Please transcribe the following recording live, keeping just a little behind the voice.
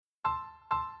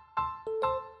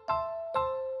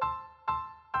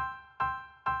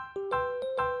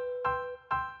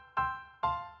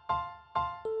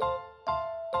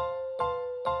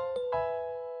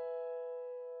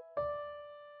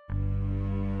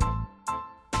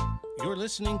You're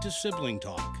listening to Sibling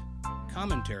Talk,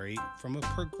 commentary from a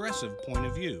progressive point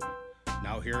of view.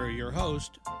 Now here are your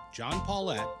hosts, John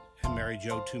Paulette and Mary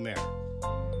Jo Tumer.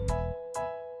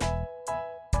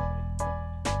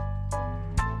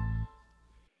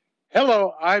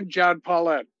 Hello, I'm John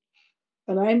Paulette.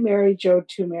 And I'm Mary Jo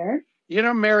Tumer. You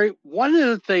know, Mary, one of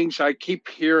the things I keep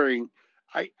hearing,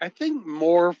 I think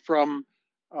more from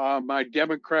my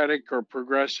Democratic or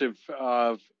progressive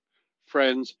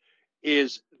friends,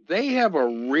 is they have a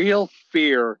real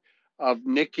fear of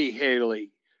Nikki Haley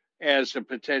as a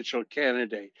potential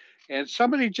candidate. And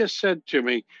somebody just said to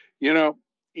me, you know,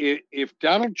 if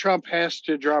Donald Trump has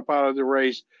to drop out of the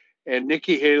race and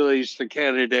Nikki Haley's the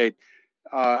candidate,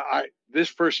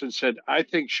 this person said, I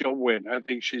think she'll win. I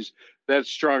think she's that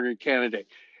strong a candidate.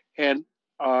 And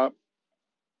I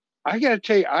got to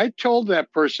tell you, I told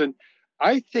that person,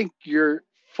 I think you're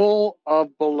full of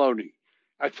baloney.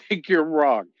 I think you're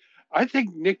wrong. I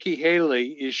think Nikki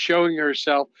Haley is showing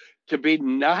herself to be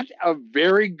not a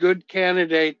very good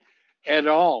candidate at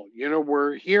all. You know,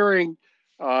 we're hearing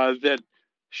that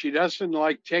she doesn't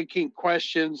like taking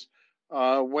questions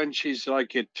when she's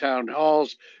like at town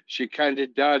halls. She kind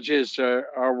of dodges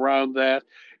around that.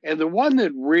 And the one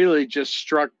that really just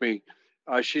struck me,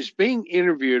 she's being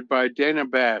interviewed by Dana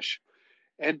Bash.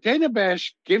 And Dana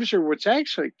Bash gives her what's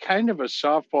actually kind of a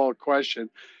softball question.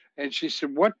 And she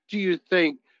said, what do you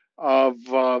think of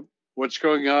what's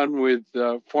going on with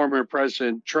former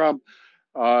President Trump?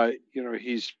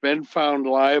 He's been found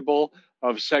liable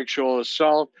of sexual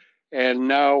assault, and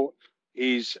now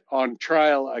he's on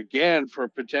trial again for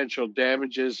potential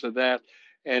damages of that,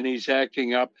 and he's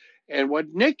acting up. And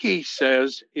what Nikki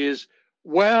says is,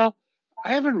 well,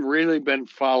 I haven't really been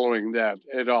following that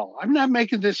at all. I'm not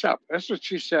making this up. That's what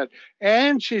she said.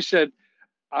 And she said,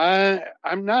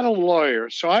 I'm not a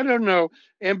lawyer, so I don't know.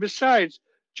 And besides,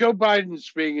 Joe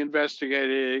Biden's being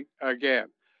investigated again.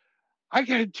 I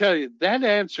got to tell you, that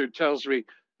answer tells me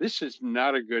this is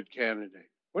not a good candidate.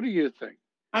 What do you think?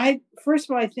 First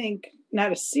of all, I think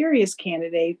not a serious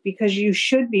candidate, because you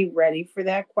should be ready for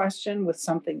that question with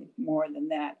something more than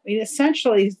that. I mean,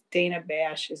 essentially, Dana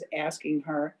Bash is asking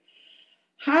her,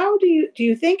 how do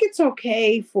you think it's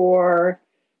okay for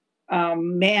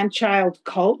man-child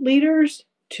cult leaders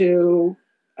to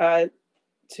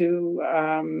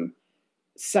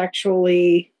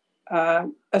sexually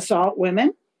assault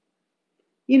women?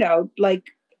 You know, like,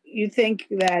 you think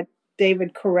that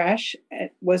David Koresh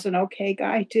was an okay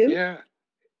guy too? Yeah.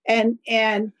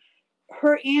 And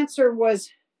her answer was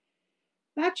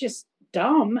not just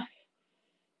dumb,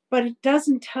 but it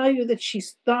doesn't tell you that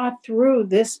she's thought through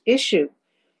this issue.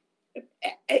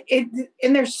 And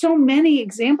there's so many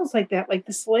examples like that, like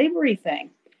the slavery thing.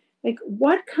 Like,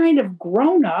 what kind of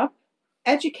grown-up,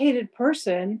 educated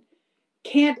person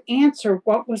can't answer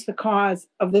what was the cause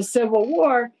of the Civil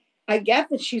War? I get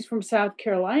that she's from South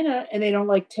Carolina and they don't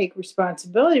like take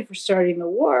responsibility for starting the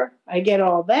war. I get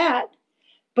all that.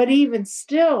 But even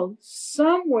still,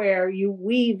 somewhere you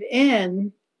weave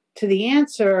in to the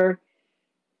answer,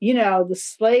 you know, the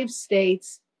slave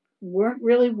states weren't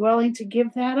really willing to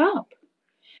give that up.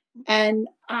 And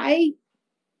I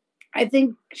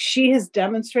think she has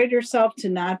demonstrated herself to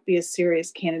not be a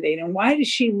serious candidate. And why does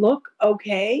she look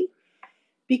okay?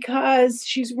 Because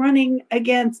she's running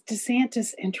against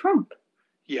DeSantis and Trump.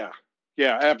 Yeah,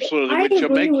 absolutely, which will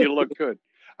make you look good.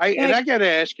 I got to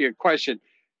ask you a question.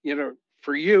 You know,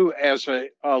 for you as a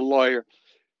lawyer,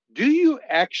 do you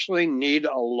actually need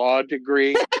a law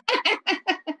degree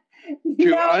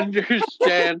to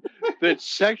understand that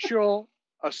sexual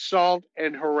assault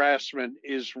and harassment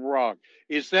is wrong?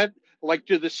 Is that, like,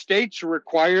 do the states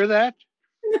require that?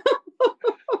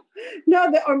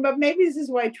 No, but maybe this is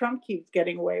why Trump keeps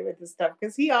getting away with this stuff,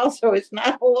 because he also is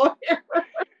not a lawyer.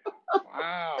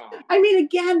 Wow. I mean,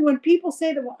 again, when people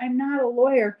say that, well, I'm not a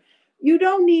lawyer, you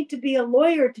don't need to be a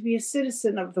lawyer to be a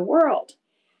citizen of the world.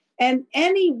 And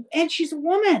she's a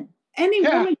woman. Any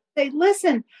woman can say,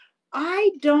 listen,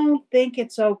 I don't think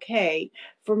it's okay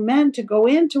for men to go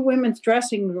into women's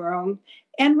dressing room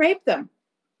and rape them.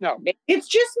 No. It's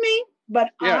just me,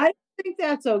 but I think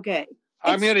that's okay.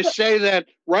 I'm going to say that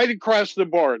right across the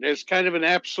board. It's kind of an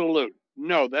absolute.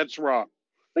 No, that's wrong.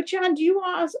 But John,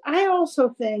 I also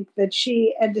think that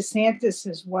she and DeSantis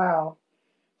as well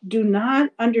do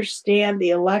not understand the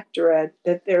electorate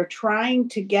that they're trying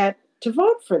to get to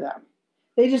vote for them.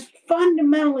 They just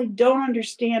fundamentally don't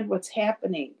understand what's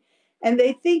happening. And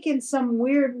they think in some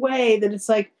weird way that it's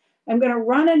like, I'm going to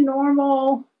run a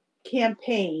normal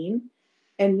campaign.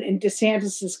 And in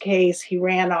DeSantis's case, he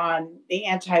ran on the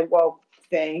anti-woke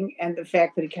thing and the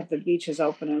fact that he kept the beaches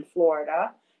open in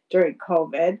Florida during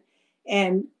COVID.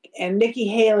 And Nikki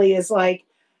Haley is like,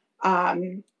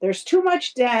 there's too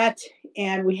much debt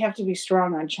and we have to be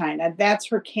strong on China. That's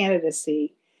her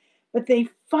candidacy. But they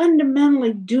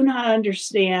fundamentally do not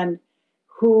understand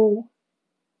who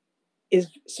is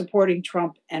supporting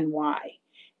Trump and why.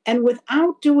 And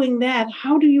without doing that,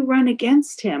 how do you run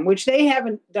against him? Which they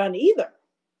haven't done either.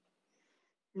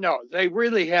 No, they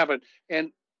really haven't.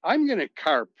 And I'm going to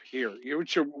carp here,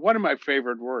 which are one of my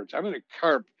favorite words. I'm going to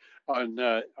carp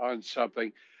on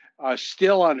something,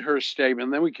 still on her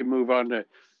statement. Then we can move on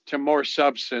to more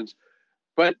substance.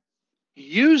 But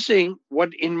using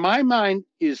what, in my mind,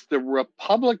 is the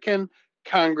Republican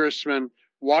congressman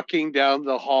walking down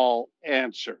the hall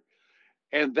answer,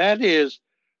 and that is,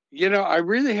 I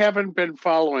really haven't been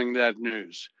following that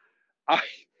news. I,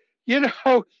 you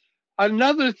know,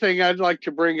 Another thing I'd like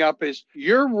to bring up is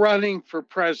you're running for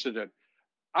president.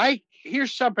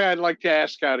 Here's something I'd like to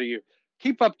ask out of you.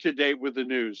 Keep up to date with the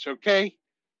news, okay?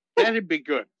 That'd be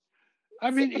good. I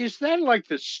mean, is that like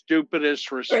the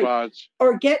stupidest response? Right.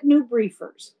 Or get new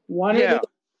briefers. One yeah. or the,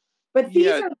 but these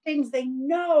are things they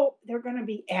know they're going to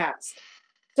be asked.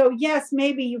 So yes,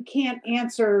 maybe you can't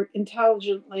answer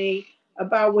intelligently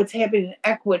about what's happening in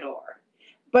Ecuador.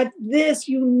 But this,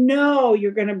 you're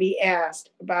going to be asked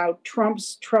about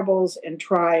Trump's troubles and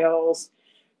trials,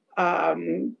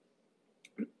 the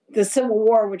Civil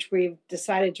War, which we've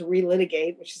decided to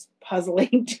relitigate, which is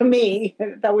puzzling to me.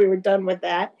 I thought we were done with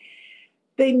that.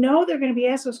 They know they're going to be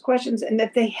asked those questions and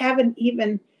that they haven't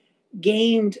even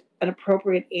gained an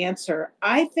appropriate answer.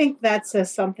 I think that says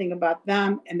something about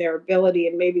them and their ability,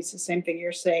 and maybe it's the same thing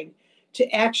you're saying, to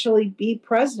actually be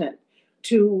president,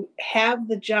 to have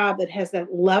the job that has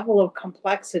that level of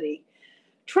complexity.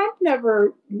 Trump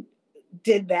never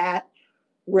did that,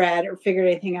 read or figured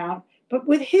anything out. But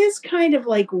with his kind of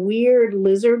like weird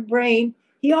lizard brain,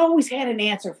 he always had an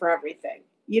answer for everything.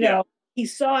 He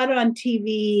saw it on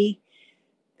TV.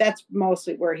 That's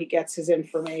mostly where he gets his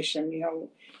information.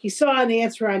 He saw an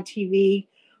answer on TV,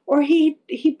 or he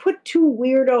put two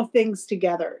weirdo things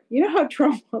together. You know how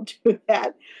Trump will do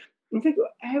that?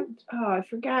 I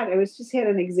forgot. I just had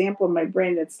an example in my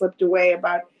brain that slipped away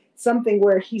about something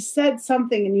where he said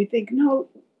something and you think, no,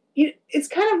 it's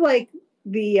kind of like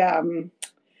the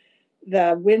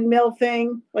windmill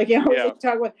thing. Like,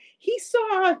 talk about, he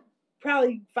saw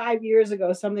probably 5 years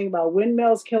ago something about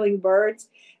windmills killing birds.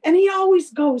 And he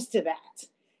always goes to that.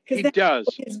 He does.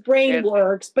 His brain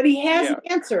works, but he has an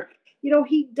answer.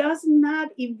 He does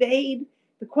not evade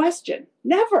the question.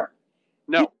 Never.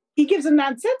 No. He gives a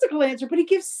nonsensical answer, but he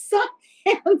gives some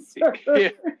answer. Yeah,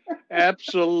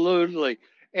 absolutely.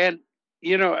 And,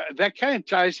 that kind of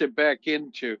ties it back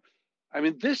into,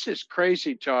 this is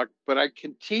crazy talk, but I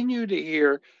continue to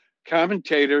hear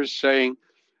commentators saying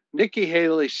Nikki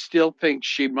Haley still thinks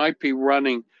she might be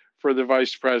running for the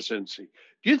vice presidency.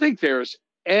 Do you think there's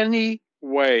any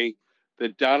way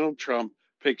that Donald Trump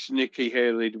picks Nikki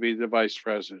Haley to be the vice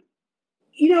president?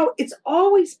 It's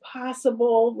always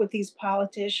possible with these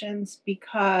politicians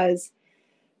because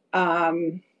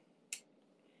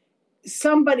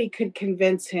somebody could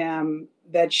convince him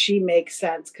that she makes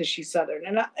sense because she's Southern.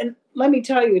 And let me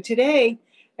tell you, today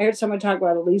I heard someone talk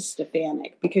about Elise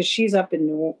Stefanik because she's up in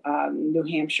New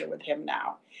Hampshire with him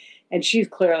now. And she's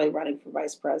clearly running for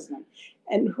vice president.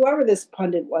 And whoever this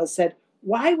pundit was said,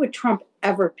 why would Trump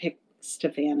ever pick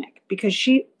Stefanik? Because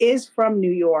she is from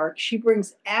New York. She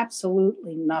brings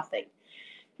absolutely nothing.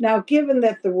 Now, given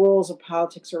that the rules of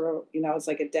politics are, it's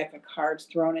like a deck of cards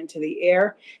thrown into the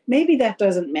air, maybe that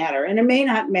doesn't matter. And it may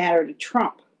not matter to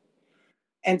Trump.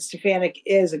 And Stefanik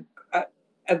is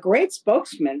a great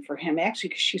spokesman for him, actually,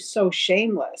 because she's so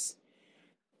shameless.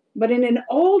 But in an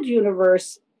old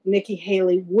universe, Nikki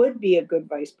Haley would be a good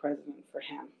vice president for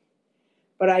him.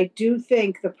 But I do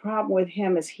think the problem with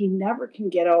him is he never can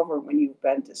get over when you've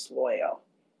been disloyal.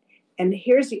 And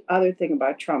here's the other thing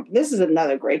about Trump. This is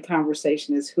another great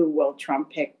conversation, is who will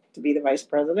Trump pick to be the vice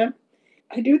president?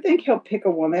 I do think he'll pick a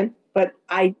woman, but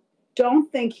I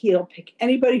don't think he'll pick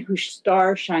anybody whose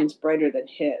star shines brighter than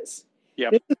his.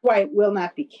 Yep. This is why it will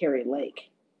not be Carrie Lake.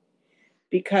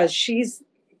 Because she's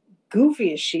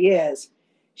goofy as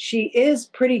she is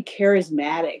pretty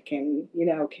charismatic and,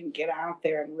 can get out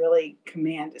there and really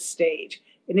command a stage.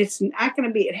 And it's not going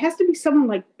to be, it has to be someone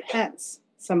like Pence,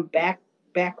 some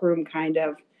backroom kind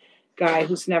of guy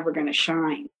who's never going to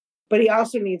shine. But he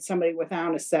also needs somebody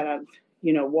without a set of,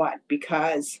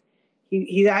 because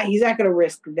he's not going to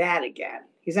risk that again.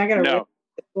 He's not going to risk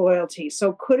loyalty.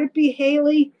 So could it be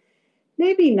Haley?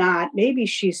 Maybe not. Maybe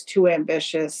she's too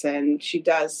ambitious and she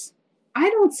does. I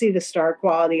don't see the star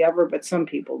quality of her, but some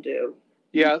people do.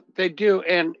 Yeah, they do.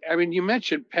 And I mean, you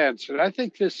mentioned Pence, and I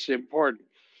think this is important.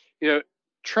 You know,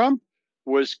 Trump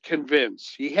was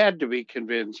convinced, he had to be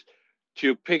convinced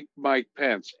to pick Mike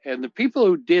Pence. And the people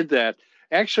who did that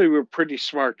actually were pretty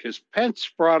smart because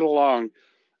Pence brought along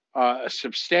a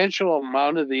substantial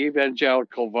amount of the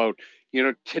evangelical vote. You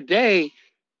know, today,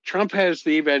 Trump has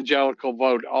the evangelical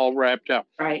vote all wrapped up,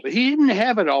 Right. but he didn't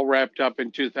have it all wrapped up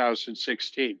in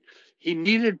 2016. He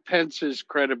needed Pence's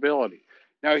credibility.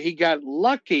 Now, he got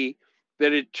lucky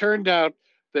that it turned out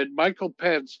that Michael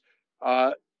Pence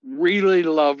really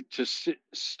loved to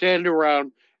stand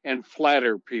around and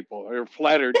flatter people or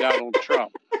flatter Donald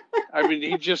Trump. I mean,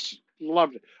 he just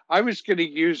loved it. I was going to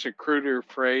use a cruder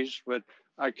phrase, but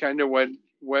I kind of went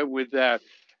with that.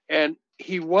 And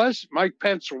Mike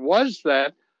Pence was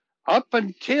that up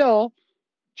until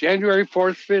January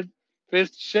 4th,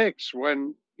 5th, 6th,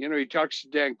 when, he talks to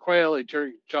Dan Quayle, he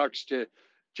talks to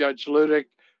Judge Ludick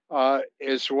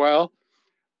as well.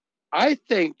 I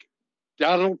think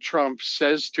Donald Trump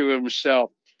says to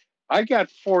himself, I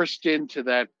got forced into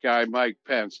that guy, Mike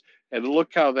Pence, and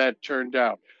look how that turned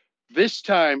out. This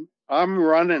time, I'm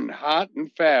running hot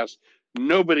and fast.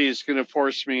 Nobody is going to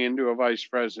force me into a vice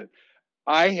president.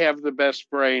 I have the best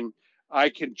brain. I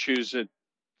can choose it,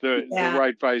 the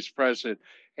right vice president.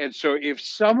 And so if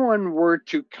someone were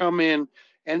to come in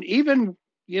and even,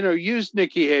 use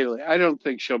Nikki Haley, I don't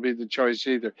think she'll be the choice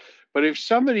either. But if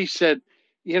somebody said,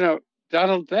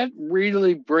 Donald, that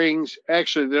really brings,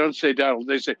 actually, they don't say Donald,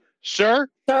 they say, sir,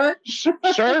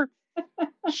 sir,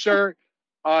 sir,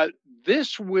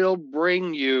 this will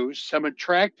bring you some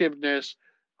attractiveness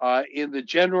in the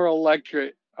general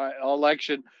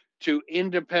election to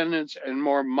independents and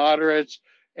more moderates.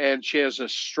 And she has a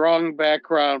strong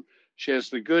background. She has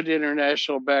the good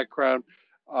international background.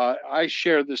 I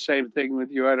share the same thing with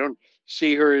you. I don't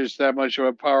see her as that much of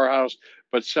a powerhouse,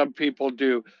 but some people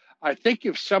do. I think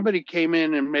if somebody came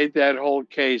in and made that whole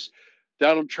case,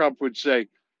 Donald Trump would say,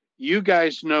 you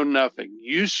guys know nothing.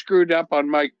 You screwed up on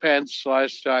Mike Pence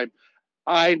last time.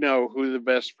 I know who the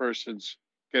best person's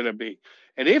going to be.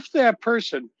 And if that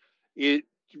person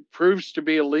proves to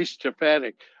be Elise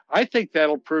Stefanik, I think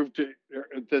that'll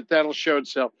show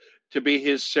itself to be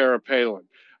his Sarah Palin.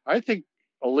 I think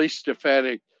Elise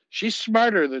Stefanik, she's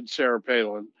smarter than Sarah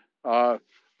Palin, but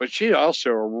she's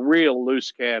also a real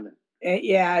loose cannon.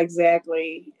 Yeah,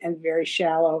 exactly, and very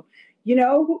shallow.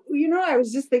 I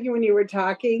was just thinking when you were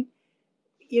talking,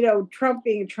 Trump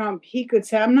being Trump, he could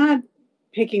say, I'm not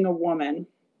picking a woman.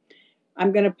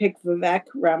 I'm going to pick Vivek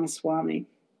Ramaswamy.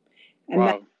 And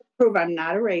that prove I'm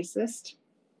not a racist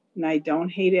and I don't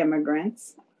hate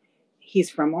immigrants. He's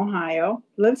from Ohio,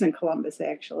 lives in Columbus,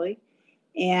 actually.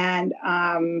 And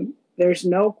there's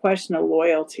no question of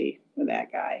loyalty with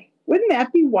that guy. Wouldn't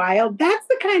that be wild? That's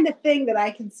the kind of thing that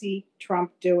I can see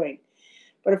Trump doing.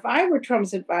 But if I were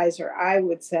Trump's advisor, I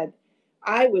would say,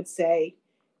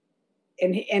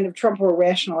 and if Trump were a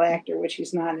rational actor, which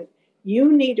he's not,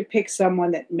 you need to pick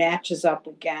someone that matches up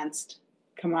against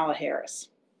Kamala Harris.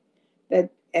 That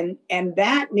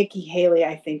Nikki Haley,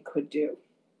 I think, could do.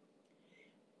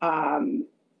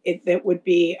 It would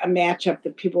be a matchup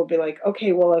that people would be like,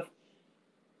 okay, well, if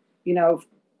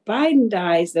Biden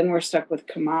dies, then we're stuck with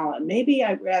Kamala. Maybe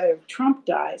I'd rather if Trump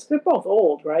dies. They're both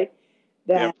old, right?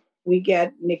 That we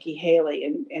get Nikki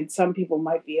Haley, and some people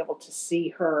might be able to see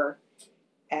her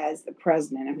as the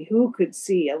president. I mean, who could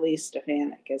see Elise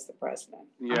Stefanik as the president?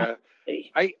 Yeah.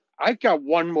 I got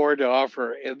one more to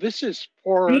offer, and this is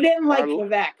for... You didn't like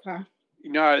Vivek, huh?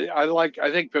 No,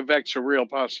 I think Vivek's a real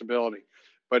possibility,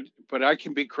 but I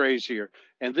can be crazier.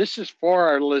 And this is for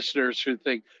our listeners who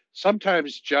think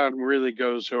sometimes John really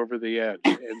goes over the edge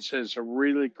and says a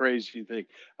really crazy thing.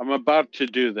 I'm about to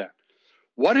do that.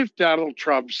 What if Donald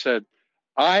Trump said,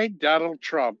 Donald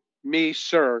Trump, me,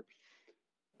 sir,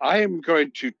 I am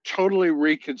going to totally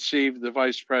reconceive the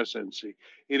vice presidency.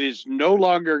 It is no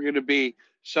longer going to be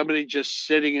somebody just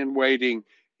sitting and waiting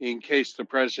in case the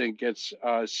president gets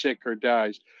sick or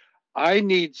dies. I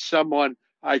need someone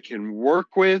I can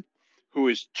work with who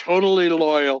is totally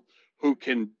loyal, who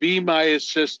can be my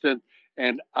assistant,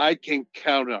 and I can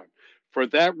count on. For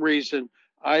that reason,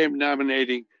 I am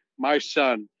nominating my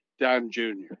son, Don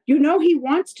Jr. He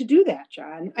wants to do that,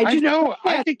 John. I know.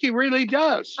 I think he really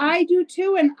does. I do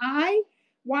too. And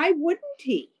why wouldn't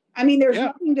he? I mean, there's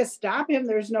nothing to stop him.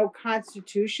 There's no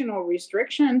constitutional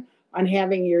restriction on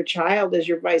having your child as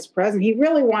your vice president. He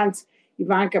really wants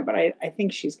Ivanka, but I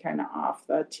think she's kind of off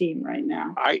the team right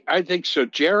now. I think so.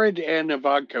 Jared and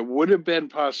Ivanka would have been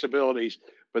possibilities,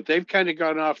 but they've kind of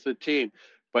gone off the team.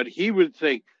 But he would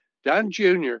think, Don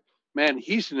Jr., man,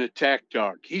 he's an attack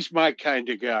dog. He's my kind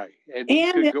of guy. And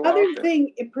the other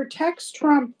thing, it protects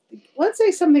Trump. Let's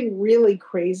say something really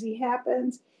crazy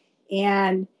happens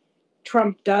and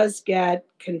Trump does get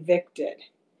convicted.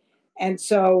 And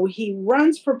so he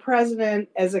runs for president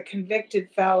as a convicted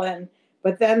felon,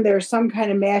 but then there's some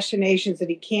kind of machinations that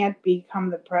he can't become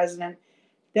the president.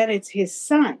 Then it's his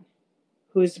son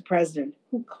who is the president,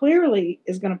 who clearly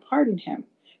is going to pardon him.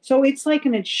 So it's like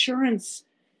an insurance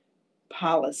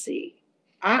policy.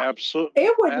 Absolutely.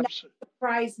 It would not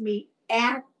surprise me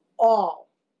at all.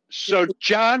 So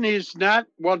John is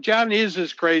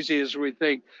as crazy as we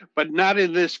think, but not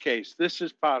in this case. This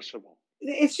is possible.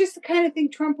 It's just the kind of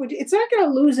thing Trump would do. It's not going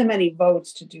to lose him any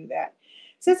votes to do that.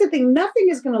 So that's the thing. Nothing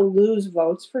is going to lose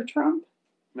votes for Trump.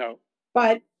 No.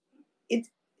 But it's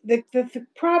the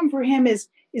problem for him is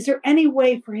there any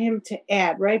way for him to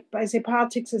add, right? I say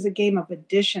politics is a game of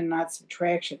addition, not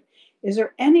subtraction. Is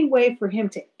there any way for him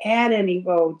to add any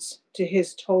votes to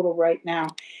his total right now?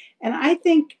 And I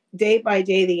think day by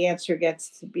day, the answer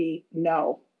gets to be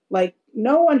no. Like,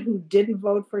 no one who didn't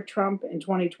vote for Trump in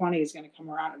 2020 is going to come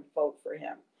around and vote for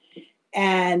him.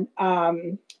 And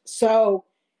so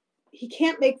he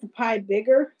can't make the pie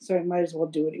bigger, so he might as well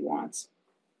do what he wants.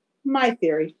 My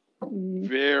theory.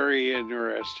 Very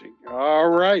interesting. All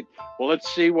right. Well, let's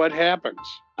see what happens.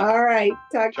 All right.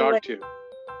 Talk to you.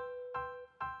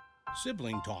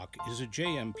 Sibling Talk is a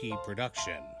JMP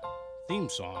production. Theme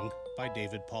song by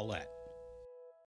David Paulette.